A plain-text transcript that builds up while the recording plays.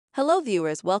Hello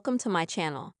viewers, welcome to my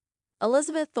channel.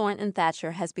 Elizabeth Thornton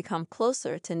Thatcher has become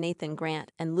closer to Nathan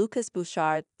Grant and Lucas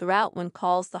Bouchard throughout When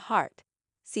Calls the Heart,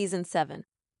 Season 7.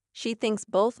 She thinks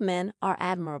both men are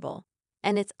admirable,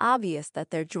 and it's obvious that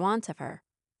they're drawn to her.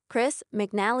 Chris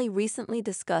McNally recently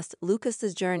discussed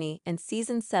Lucas's journey in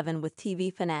Season 7 with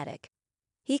TV fanatic.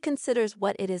 He considers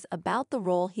what it is about the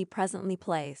role he presently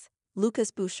plays,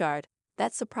 Lucas Bouchard,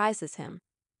 that surprises him.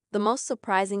 The most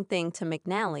surprising thing to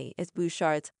McNally is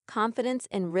Bouchard's confidence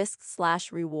in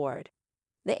risk/reward.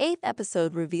 The 8th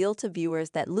episode revealed to viewers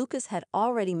that Lucas had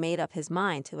already made up his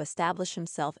mind to establish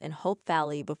himself in Hope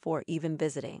Valley before even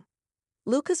visiting.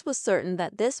 Lucas was certain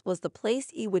that this was the place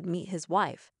he would meet his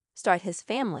wife, start his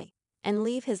family, and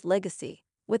leave his legacy,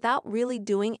 without really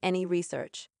doing any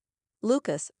research.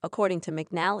 Lucas, according to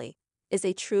McNally, is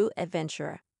a true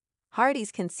adventurer.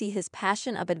 Hardys can see his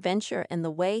passion of adventure in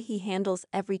the way he handles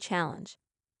every challenge.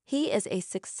 He is a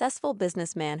successful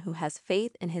businessman who has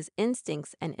faith in his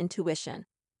instincts and intuition.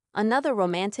 Another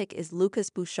romantic is Lucas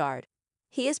Bouchard.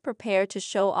 He is prepared to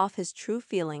show off his true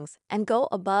feelings and go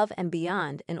above and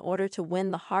beyond in order to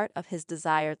win the heart of his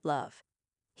desired love.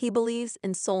 He believes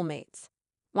in soulmates.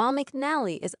 While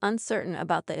McNally is uncertain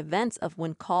about the events of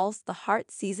When Calls the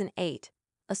Heart Season 8,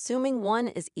 assuming one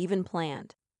is even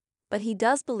planned. But he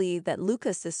does believe that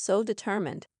Lucas is so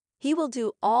determined, he will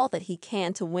do all that he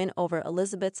can to win over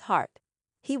Elizabeth's heart.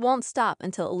 He won't stop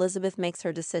until Elizabeth makes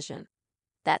her decision.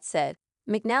 That said,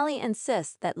 McNally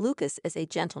insists that Lucas is a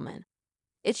gentleman.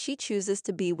 If she chooses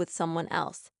to be with someone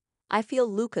else, I feel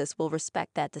Lucas will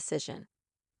respect that decision.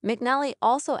 McNally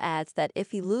also adds that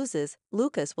if he loses,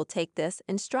 Lucas will take this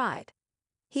in stride.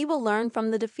 He will learn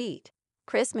from the defeat.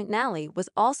 Chris McNally was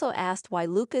also asked why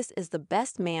Lucas is the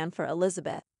best man for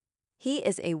Elizabeth. He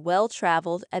is a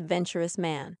well-traveled, adventurous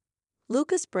man.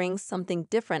 Lucas brings something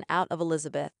different out of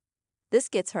Elizabeth. This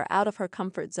gets her out of her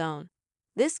comfort zone.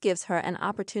 This gives her an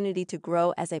opportunity to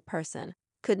grow as a person.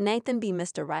 Could Nathan be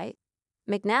Mr. Right?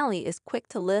 McNally is quick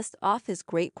to list off his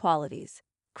great qualities.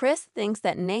 Chris thinks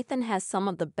that Nathan has some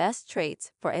of the best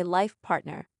traits for a life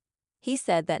partner. He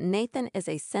said that Nathan is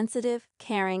a sensitive,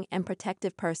 caring, and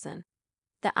protective person.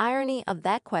 The irony of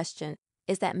that question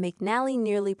is that McNally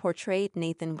nearly portrayed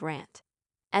Nathan Grant.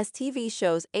 As TV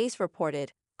show's Ace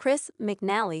reported, Chris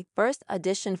McNally first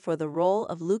auditioned for the role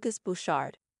of Lucas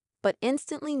Bouchard, but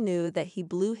instantly knew that he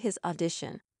blew his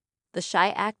audition. The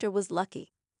shy actor was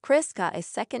lucky. Chris got a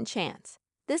second chance.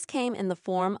 This came in the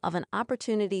form of an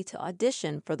opportunity to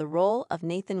audition for the role of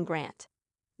Nathan Grant.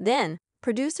 Then,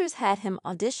 producers had him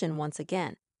audition once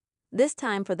again, this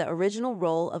time for the original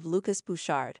role of Lucas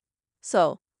Bouchard.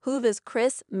 So, who does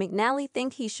Chris McNally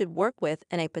think he should work with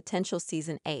in a potential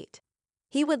Season 8?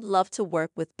 He would love to work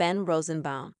with Ben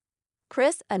Rosenbaum.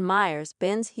 Chris admires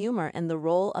Ben's humor in the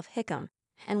role of Hickam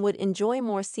and would enjoy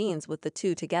more scenes with the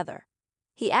two together.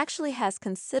 He actually has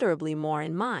considerably more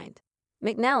in mind.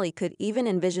 McNally could even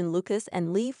envision Lucas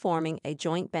and Lee forming a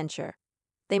joint venture.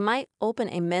 They might open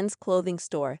a men's clothing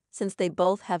store since they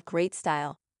both have great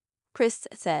style. Chris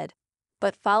said,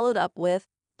 but followed up with,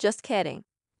 just kidding.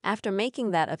 After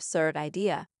making that absurd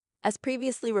idea, as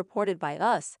previously reported by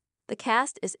us, the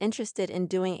cast is interested in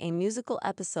doing a musical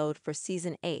episode for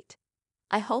Season 8.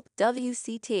 I hope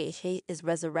WCTH is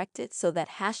resurrected so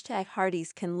that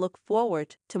 #Hardys can look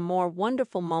forward to more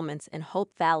wonderful moments in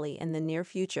Hope Valley in the near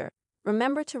future.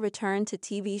 Remember to return to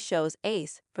TV show's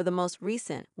Ace for the most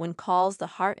recent When Calls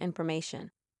the Heart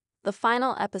information. The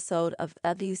final episode of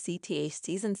WCTH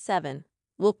Season 7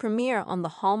 will premiere on the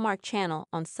Hallmark Channel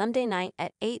on Sunday night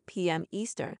at 8 p.m.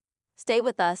 Eastern. Stay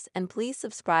with us and please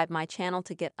subscribe my channel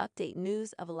to get update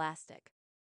news of Elastic.